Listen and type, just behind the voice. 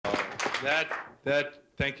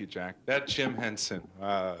Thank you, Jack. That Jim Henson.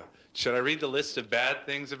 Should I read the list of bad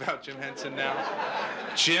things about Jim Henson now?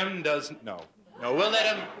 Jim doesn't. No. We'll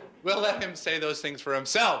let him say those things for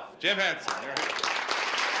himself. Jim Henson.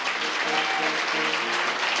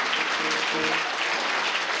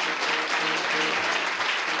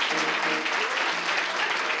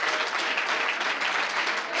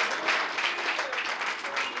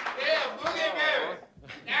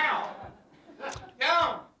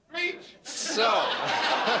 So,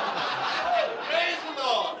 praise the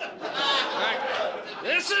Lord.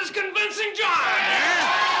 This is convincing John.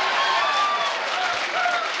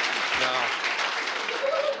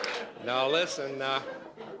 No, listen.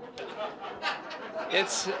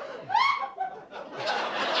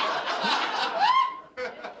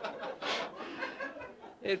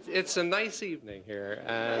 It's a nice evening here,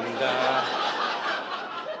 and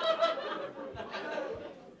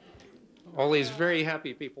all these very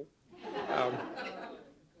happy people.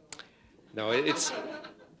 No, it's.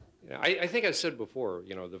 I think I said before.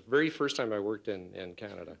 The very first time I worked in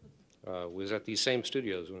Canada was at these same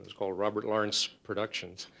studios when it was called Robert Lawrence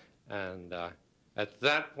Productions, and at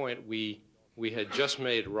that point we had just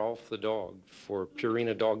made Rolf the dog for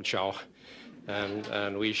Purina Dog Chow,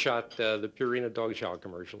 and we shot the Purina Dog Chow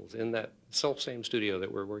commercials in that self-same studio that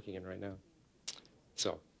we're working in right now.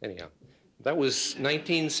 So anyhow, that was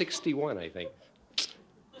 1961, I think.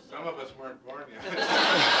 Some of us weren't born yet.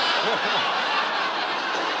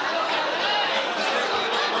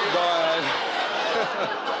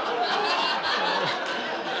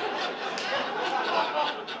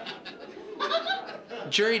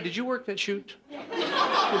 Jerry, did you work that shoot? You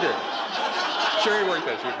did. Jerry worked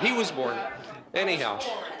that shoot. He was born. Anyhow.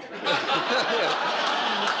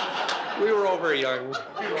 We were all very young in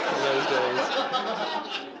those days.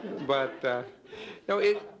 But no,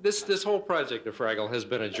 this whole project of Fraggle has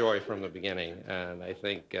been a joy from the beginning. And I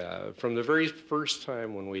think from the very first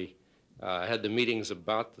time when we had the meetings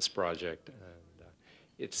about this project, and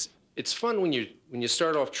it's fun when you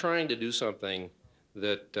start off trying to do something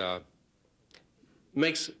that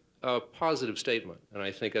makes a positive statement, and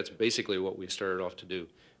I think that's basically what we started off to do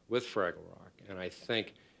with Fraggle Rock. And I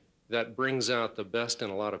think that brings out the best in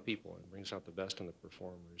a lot of people, and brings out the best in the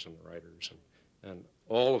performers and the writers and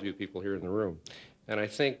all of you people here in the room. And I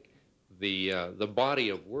think the body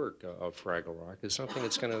of work of Fraggle Rock is something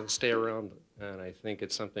that's going to stay around, and I think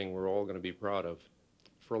it's something we're all going to be proud of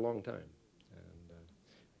for a long time.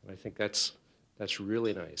 And I think that's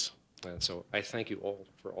really nice. And so I thank you all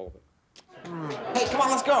for all of it. Hey, come on,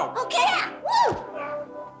 let's go. Okay, woo!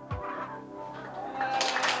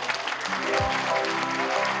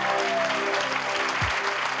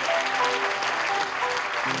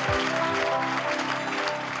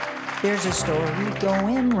 There's a story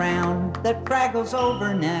going round that Fraggle's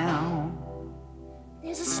over now.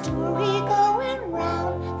 There's a story going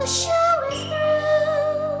round, the show is through.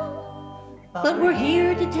 But we're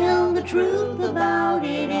here to tell the truth about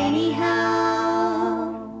it anyhow.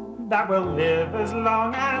 That will live as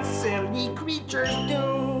long as silly creatures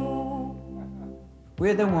do.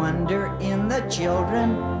 We're the wonder in the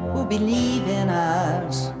children who believe in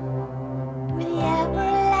us. With the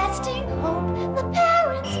everlasting hope the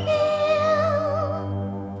parents feel.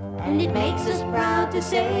 And it makes us proud to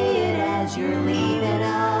say it as you're leaving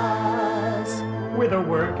us. With the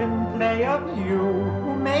work and play of you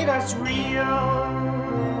who made us real.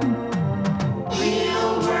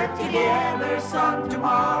 We'll work together some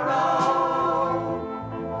tomorrow.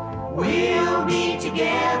 We'll be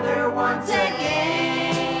together once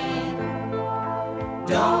again.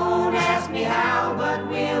 Don't ask me how, but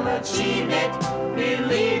we'll achieve it.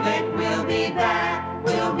 Believe it.